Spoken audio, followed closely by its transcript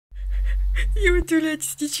Не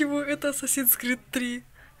удивляйтесь ничего, это Assassin's Creed 3.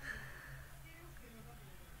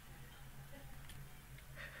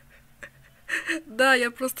 Да,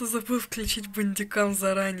 я просто забыл включить бандикам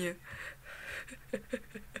заранее.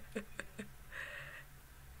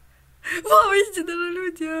 Вау, везде даже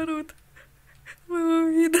люди орут. Моего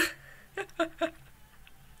вида.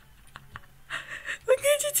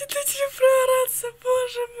 Погодите, дайте мне проораться,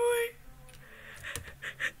 боже мой.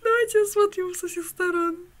 Давайте осмотрим со всех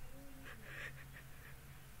сторон.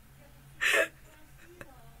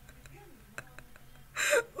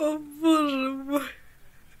 О боже мой.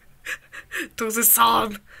 To the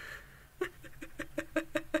sun.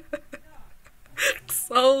 К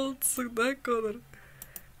солнцу, да, Конор?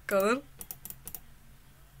 Конор?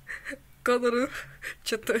 Конору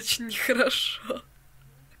что-то очень нехорошо.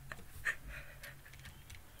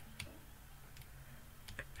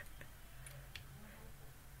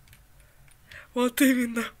 Вот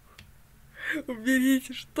именно.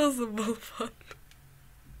 Уберите, что за болван?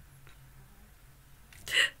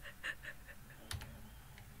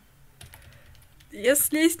 Я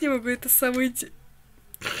слезть не могу, это самый...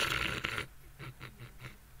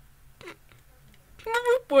 Ну,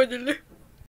 вы поняли.